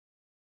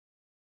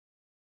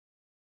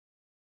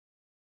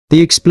The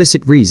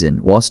explicit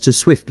reason was to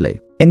swiftly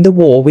end the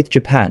war with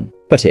Japan,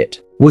 but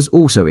it was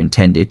also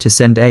intended to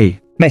send a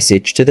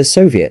message to the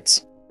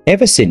Soviets.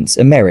 Ever since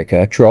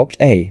America dropped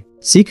a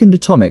second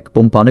atomic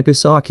bomb on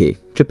Nagasaki,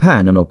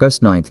 Japan on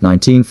August 9,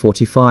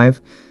 1945,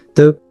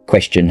 the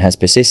question has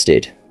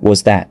persisted,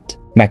 was that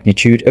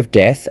magnitude of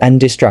death and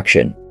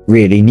destruction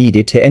really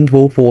needed to end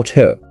World War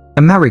II?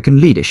 American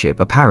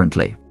leadership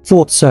apparently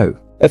thought so.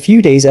 A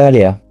few days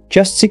earlier,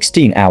 just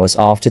 16 hours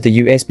after the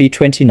US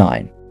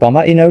B-29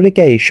 bomber Enola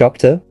Gay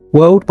shocked the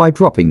world by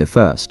dropping the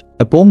first,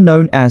 a bomb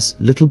known as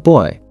Little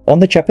Boy, on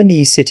the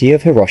Japanese city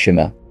of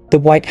Hiroshima, the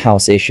White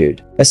House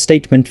issued a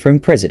statement from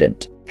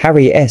President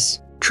Harry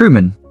S.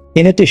 Truman.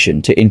 In addition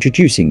to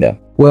introducing the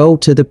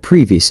world to the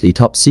previously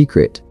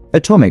top-secret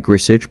atomic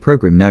research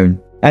program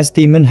known as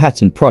the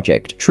Manhattan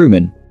Project,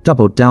 Truman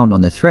doubled down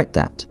on the threat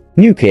that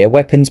nuclear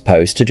weapons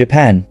pose to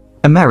Japan,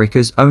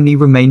 America's only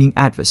remaining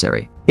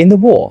adversary in the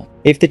war,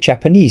 if the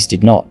Japanese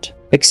did not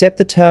accept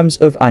the terms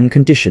of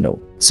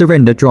unconditional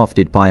surrender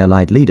drafted by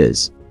Allied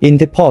leaders. In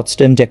the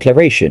Potsdam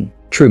Declaration,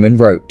 Truman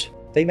wrote,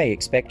 "They may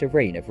expect a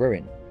rain of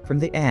ruin from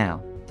the air,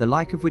 the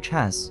like of which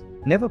has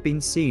never been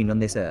seen on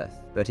this earth."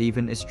 But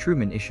even as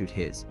Truman issued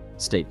his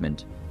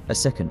statement, a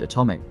second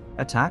atomic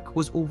attack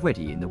was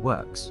already in the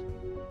works.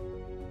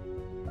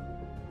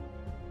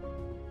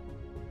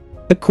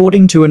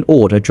 According to an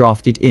order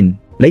drafted in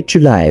late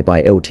July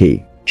by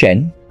Lt.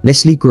 Gen.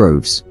 Leslie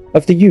Groves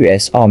of the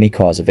U.S. Army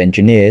Corps of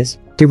Engineers,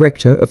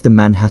 director of the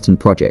Manhattan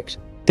Project,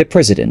 the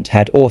President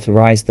had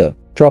authorized the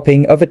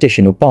dropping of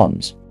additional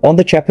bombs on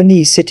the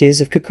Japanese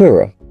cities of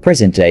Kokura,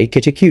 present-day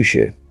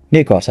Kitakyushu,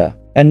 Niigata,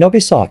 and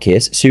Nagasaki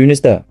as soon as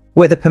the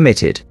weather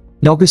permitted.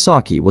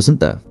 Nagasaki wasn't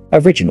the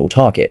original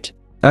target.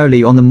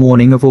 Early on the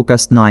morning of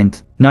August 9,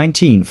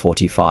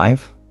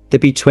 1945, the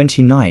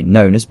B-29,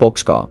 known as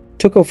Boxcar,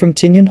 took off from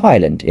Tinian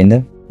Island in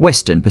the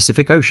Western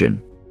Pacific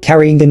Ocean,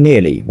 carrying the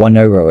nearly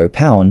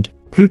 100-pound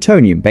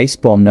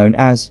plutonium-based bomb known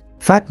as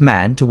Fat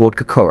Man toward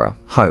Kokura,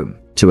 home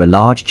to a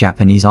large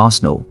Japanese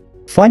arsenal.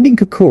 Finding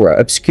Kokura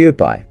obscured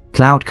by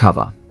cloud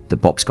cover, the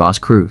Boxcar's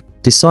crew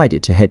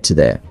decided to head to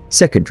their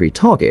secondary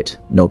target,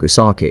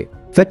 Nagasaki.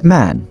 Fat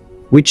Man,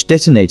 which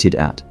detonated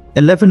at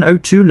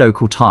 11:02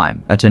 local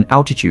time at an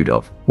altitude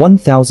of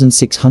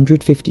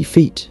 1,650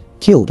 feet,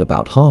 killed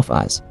about half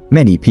as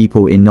many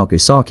people in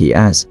Nagasaki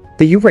as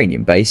the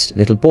uranium-based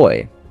Little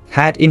Boy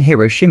had in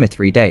Hiroshima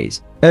 3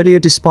 days earlier,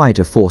 despite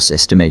a force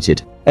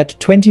estimated at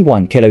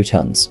 21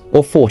 kilotons,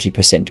 or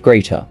 40%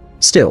 greater.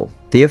 Still,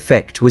 the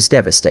effect was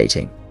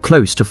devastating.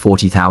 Close to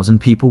 40,000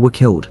 people were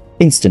killed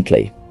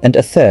instantly, and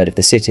a third of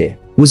the city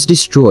was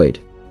destroyed.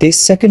 This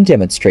second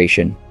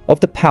demonstration of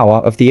the power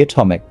of the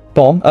atomic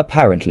bomb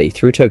apparently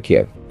threw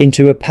Tokyo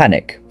into a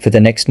panic for the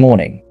next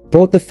morning,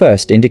 brought the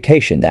first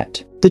indication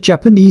that the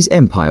Japanese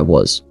Empire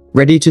was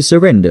ready to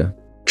surrender.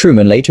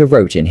 Truman later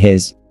wrote in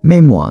his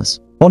memoirs,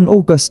 on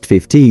August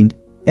 15,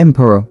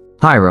 Emperor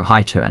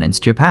Hirohito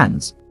announced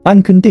Japan's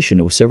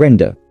unconditional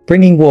surrender,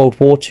 bringing World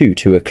War II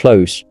to a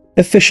close.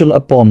 Official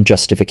bomb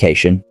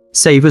justification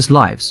savers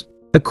lives.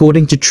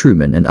 According to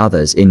Truman and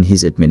others in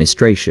his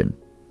administration,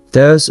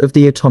 theirs of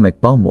the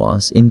atomic bomb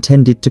was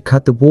intended to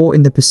cut the war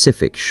in the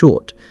Pacific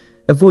short,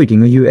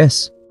 avoiding a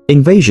U.S.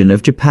 invasion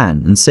of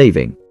Japan and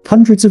saving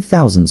hundreds of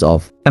thousands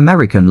of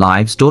American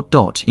lives.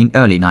 In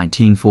early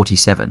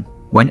 1947,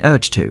 when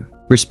urged to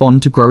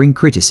respond to growing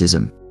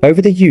criticism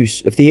over the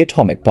use of the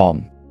atomic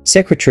bomb,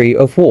 Secretary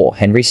of War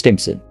Henry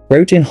Stimson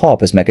wrote in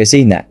Harper's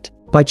Magazine that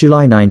by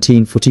July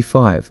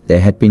 1945 there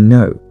had been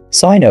no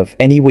sign of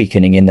any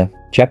weakening in the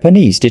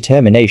Japanese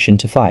determination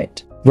to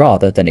fight,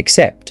 rather than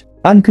accept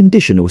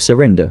unconditional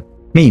surrender.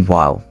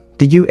 Meanwhile,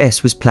 the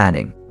US was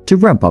planning to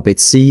ramp up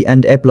its sea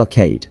and air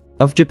blockade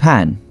of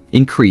Japan,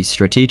 increase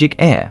strategic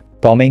air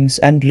bombings,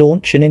 and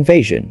launch an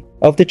invasion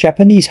of the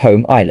Japanese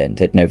home island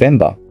that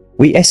November.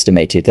 We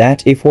estimated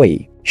that if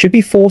we should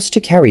be forced to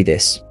carry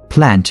this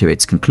plan to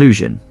its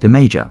conclusion, the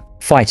major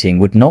fighting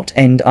would not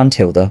end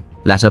until the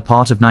latter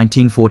part of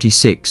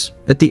 1946,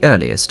 at the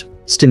earliest.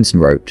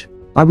 Stimson wrote,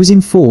 I was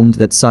informed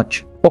that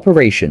such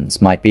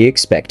operations might be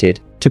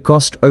expected to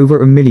cost over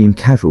 1 million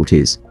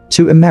casualties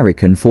to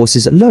American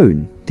forces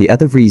alone. The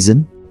other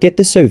reason? Get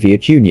the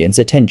Soviet Union's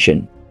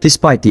attention.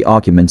 Despite the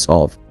arguments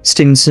of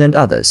Stimson and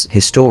others,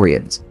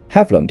 historians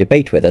have long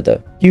debated whether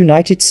the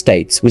United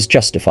States was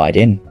justified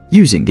in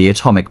using the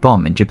atomic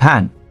bomb in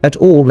Japan at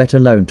all, let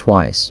alone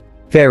twice.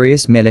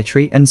 Various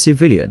military and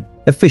civilian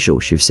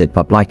officials have said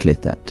publicly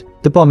that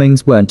the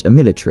bombings weren't a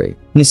military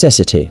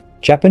necessity.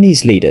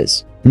 Japanese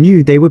leaders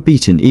knew they were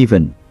beaten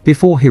even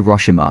before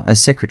Hiroshima,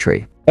 as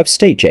Secretary of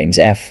State James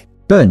F.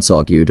 Burns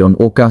argued on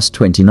August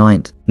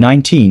 29,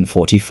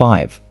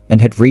 1945,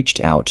 and had reached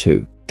out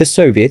to the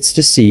Soviets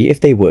to see if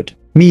they would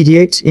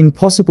mediate in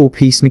possible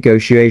peace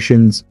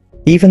negotiations.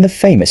 Even the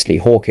famously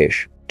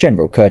hawkish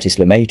General Curtis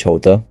LeMay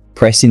told the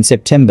press in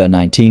September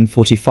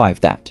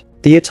 1945 that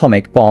the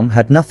atomic bomb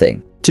had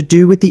nothing to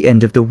do with the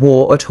end of the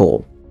war at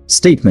all.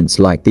 Statements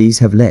like these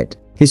have led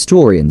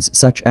historians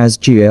such as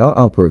G.A.R.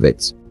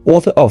 Alperovitz,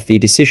 author of The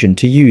Decision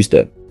to Use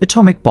the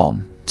Atomic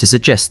Bomb, to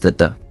suggest that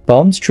the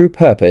bomb's true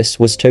purpose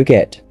was to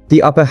get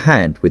the upper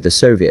hand with the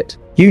Soviet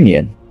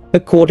Union.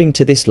 According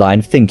to this line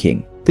of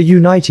thinking, the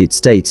United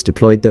States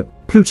deployed the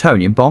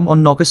plutonium bomb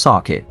on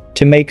Nagasaki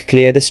to make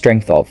clear the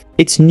strength of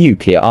its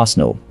nuclear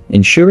arsenal,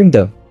 ensuring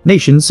the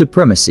nation's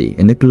supremacy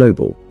in the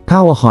global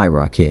power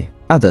hierarchy.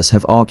 Others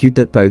have argued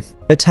that both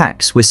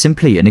attacks were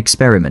simply an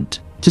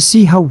experiment to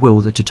see how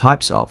well the two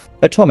types of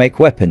atomic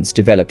weapons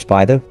developed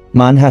by the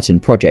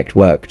Manhattan Project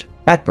worked.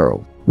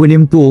 Admiral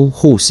William Bull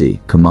Horsey,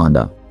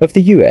 commander of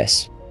the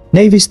U.S.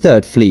 Navy's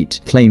Third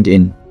Fleet, claimed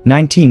in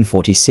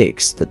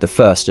 1946 that the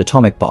first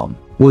atomic bomb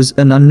was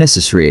an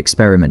unnecessary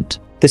experiment.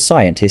 The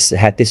scientists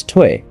had this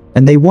toy,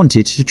 and they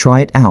wanted to try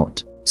it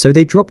out, so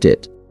they dropped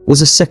it.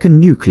 Was a second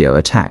nuclear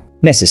attack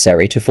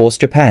necessary to force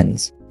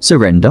Japan's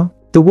surrender?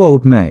 The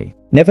world may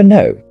never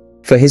know.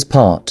 For his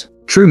part,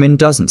 Truman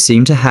doesn't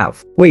seem to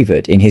have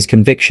wavered in his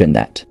conviction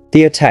that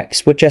the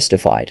attacks were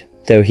justified,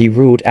 though he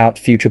ruled out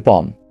future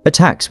bomb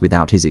attacks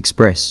without his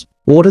express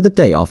order the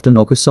day after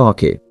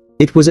Nagasaki.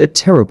 It was a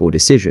terrible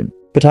decision.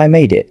 But I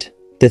made it,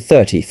 the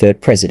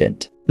 33rd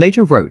president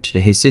later wrote to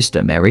his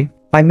sister Mary.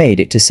 I made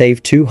it to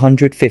save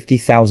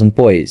 250,000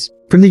 boys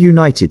from the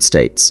United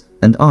States,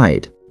 and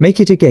I'd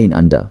make it again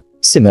under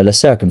similar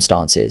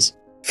circumstances.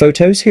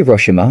 Photos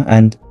Hiroshima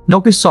and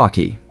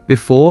Nagasaki,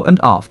 before and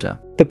after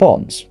the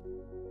bombs.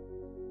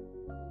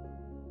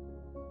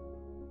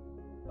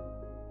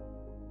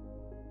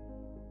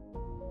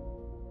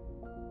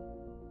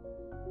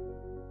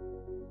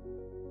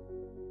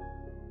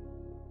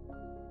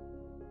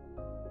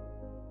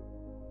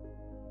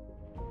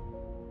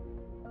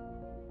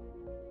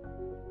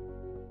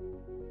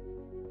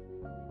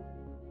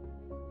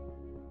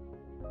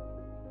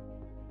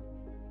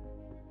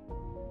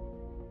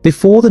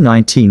 Before the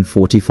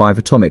 1945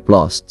 atomic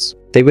blasts,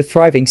 they were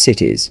thriving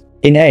cities.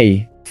 In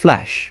a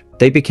flash,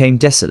 they became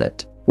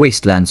desolate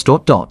wastelands.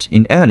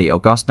 In early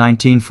August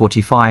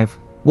 1945,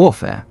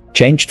 warfare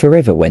changed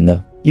forever when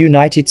the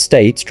United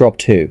States dropped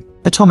two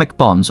atomic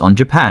bombs on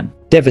Japan,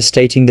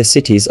 devastating the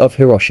cities of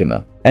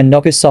Hiroshima and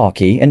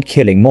Nagasaki and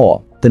killing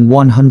more than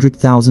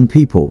 100,000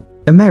 people.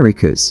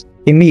 America's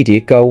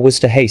immediate goal was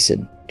to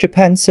hasten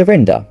Japan's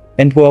surrender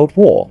and World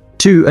War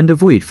II and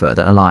avoid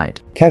further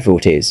Allied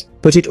casualties.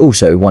 But it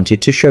also wanted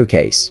to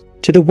showcase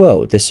to the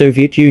world the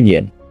Soviet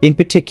Union, in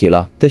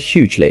particular the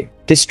hugely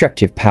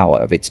destructive power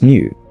of its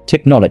new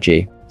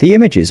technology. The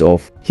images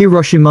of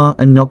Hiroshima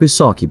and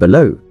Nagasaki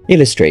below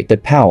illustrate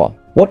that power,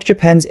 what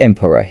Japan's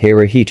Emperor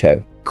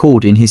Hirohito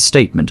called in his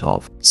statement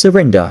of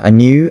surrender a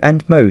new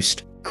and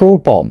most cruel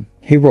bomb,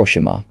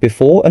 Hiroshima,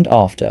 before and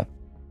after.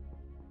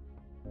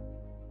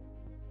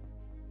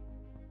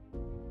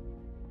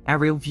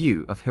 Aerial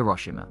view of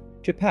Hiroshima,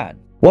 Japan.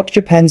 What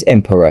Japan's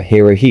Emperor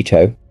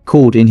Hirohito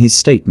called in his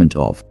statement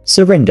of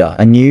surrender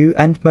a new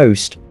and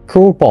most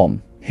cruel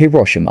bomb,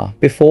 Hiroshima,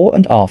 before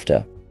and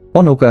after.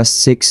 On August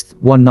 6,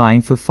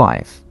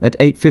 1945, at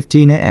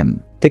 8:15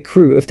 a.m., the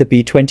crew of the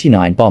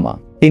B-29 bomber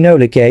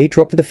Enola Gay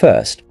dropped the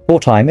first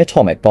wartime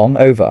atomic bomb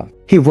over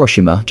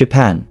Hiroshima,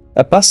 Japan,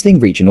 a bustling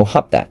regional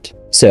hub that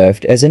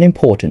served as an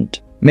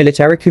important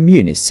military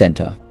communist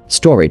center,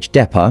 storage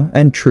depot,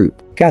 and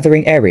troop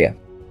gathering area.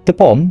 The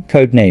bomb,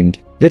 codenamed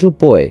Little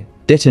Boy,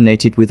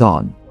 detonated with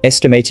an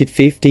estimated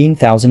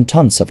 15,000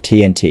 tons of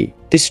TNT,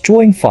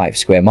 destroying 5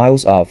 square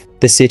miles of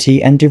the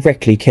city and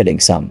directly killing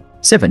some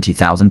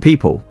 70,000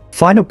 people.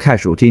 Final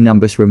casualty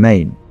numbers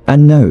remain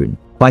unknown.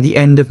 By the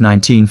end of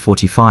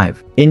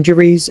 1945,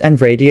 injuries and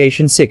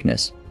radiation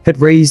sickness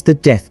had raised the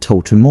death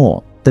toll to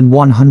more than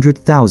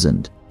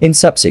 100,000. In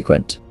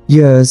subsequent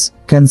years,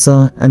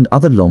 cancer and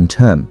other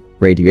long-term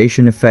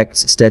radiation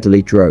effects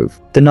steadily drove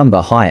the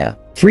number higher.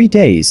 3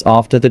 days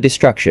after the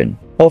destruction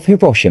of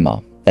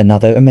Hiroshima,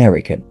 another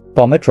American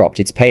bomber dropped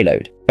its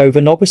payload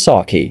over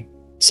Nagasaki,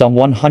 some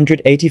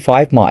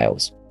 185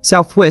 miles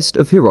southwest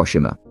of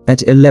Hiroshima, at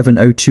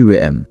 11:02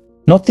 a.m.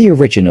 Not the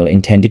original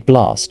intended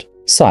blast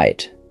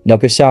site.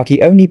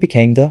 Nagasaki only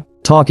became the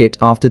target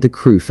after the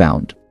crew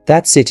found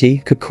that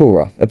city,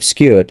 Kokura,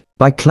 obscured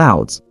by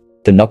clouds.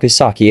 The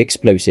Nagasaki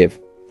explosive,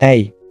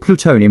 a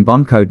plutonium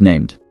bomb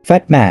codenamed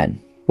Fat Man,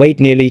 weighed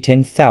nearly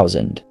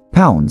 10,000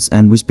 pounds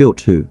and was built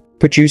to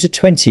produce a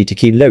 20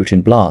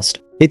 kiloton blast.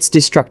 Its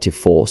destructive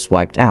force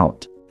wiped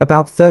out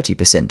about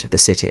 30% of the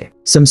city.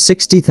 Some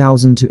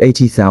 60,000 to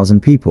 80,000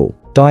 people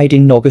died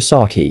in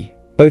Nagasaki,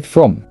 both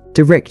from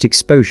direct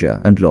exposure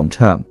and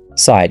long-term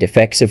side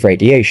effects of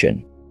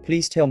radiation.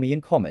 Please tell me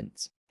in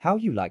comments how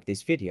you like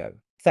this video.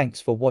 Thanks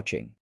for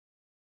watching.